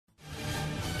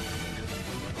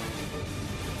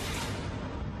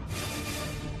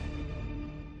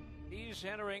Bees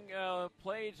entering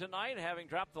play tonight, having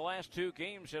dropped the last two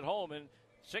games at home, and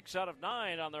 6 out of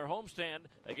 9 on their homestand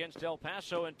against El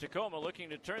Paso and Tacoma, looking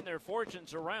to turn their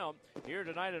fortunes around here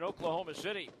tonight in Oklahoma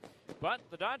City. But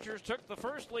the Dodgers took the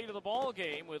first lead of the ball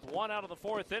game with 1 out of the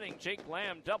 4th inning. Jake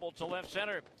Lamb doubled to left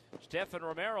center. Stephen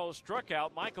Romero struck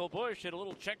out. Michael Bush hit a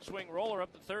little check swing roller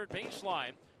up the third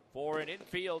baseline for an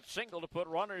infield single to put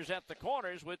runners at the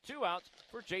corners with 2 outs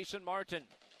for Jason Martin.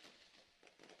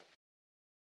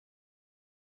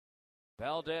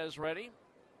 Valdez ready.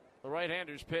 The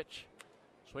right-hander's pitch.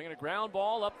 Swinging a ground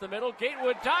ball up the middle.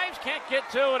 Gatewood dives, can't get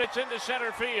to it. It's into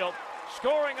center field.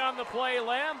 Scoring on the play,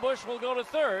 Lamb. Bush will go to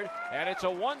third, and it's a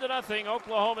 1-0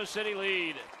 Oklahoma City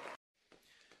lead.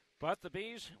 But the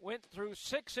Bees went through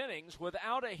 6 innings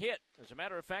without a hit. As a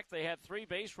matter of fact, they had 3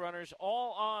 base runners,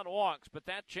 all on walks, but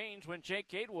that changed when Jake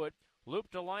Gatewood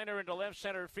looped a liner into left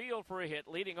center field for a hit,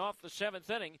 leading off the 7th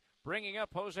inning, bringing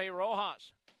up Jose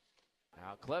Rojas.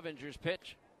 Now Clevenger's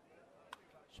pitch.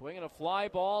 Swinging a fly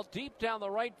ball deep down the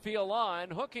right field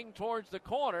line, hooking towards the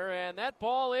corner, and that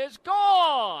ball is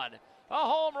gone! A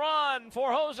home run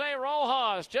for Jose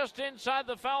Rojas just inside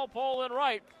the foul pole and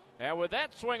right. And with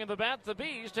that swing of the bat, the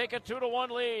Bees take a 2-1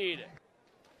 lead.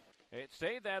 It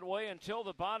stayed that way until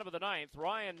the bottom of the 9th.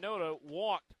 Ryan Noda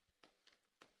walked.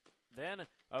 Then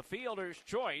a fielder's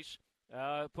choice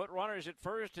put runners at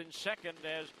first and second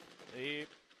as the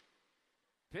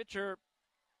pitcher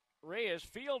Reyes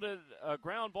fielded a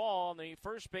ground ball on the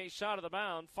first base side of the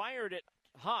mound, fired it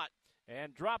hot,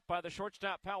 and dropped by the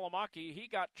shortstop Palomaki. He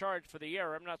got charged for the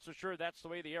error. I'm not so sure that's the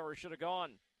way the error should have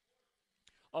gone.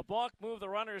 A balk moved the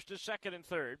runners to second and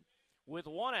third. With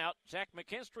 1 out, Zach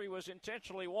McKinstry was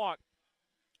intentionally walked,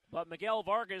 but Miguel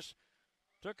Vargas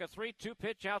took a 3-2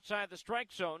 pitch outside the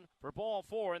strike zone for ball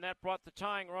 4, and that brought the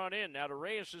tying run in. Now to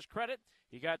Reyes' credit,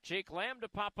 he got Jake Lamb to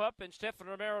pop up and Stephen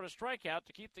Romero to strike out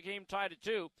to keep the game tied at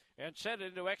 2 and send it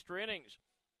into extra innings.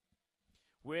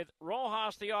 With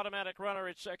Rojas the automatic runner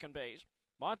at second base,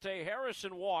 Monte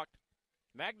Harrison walked.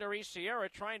 Magneuris Sierra,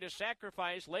 trying to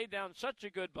sacrifice, laid down such a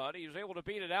good bunt, he was able to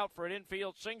beat it out for an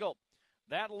infield single.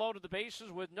 That loaded the bases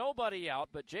with nobody out,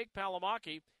 but Jake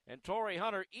Palomaki and Torrey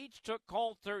Hunter each took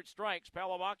called third strikes.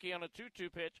 Palomaki on a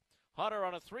 2-2 pitch, Hunter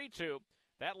on a 3-2.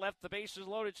 That left the bases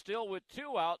loaded still with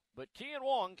 2 out, but Kian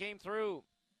Wong came through.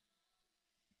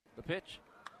 The pitch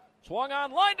swung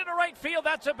on, line to the right field.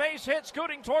 That's a base hit,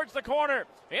 scooting towards the corner.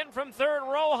 In from third,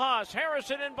 Rojas.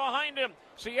 Harrison in behind him.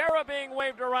 Sierra being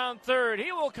waved around third.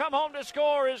 He will come home to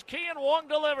score as Kian Wong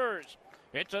delivers.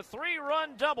 It's a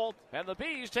 3-run double, and the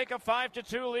Bees take a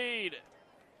 5-2 lead.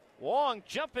 Wong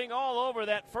jumping all over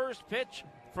that first pitch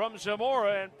from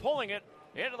Zamora and pulling it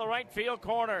into the right field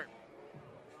corner.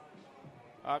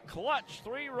 A clutch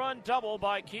 3-run double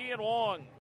by Kian Wong.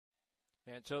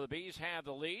 And so the Bees have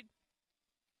the lead.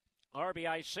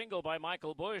 RBI single by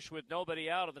Michael Bush with nobody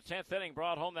out in the 10th inning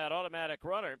brought home that automatic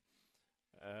runner.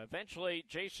 Eventually,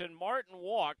 Jason Martin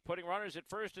walked, putting runners at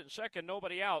first and second,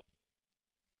 nobody out.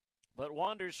 But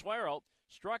Wander Suero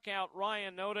struck out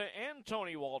Ryan Noda and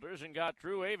Tony Walters and got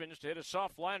Drew Avens to hit a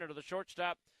soft liner to the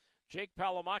shortstop Jake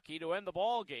Palomaki to end the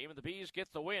ball game. And the Bees get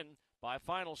the win by a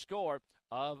final score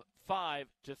of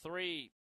 5-3.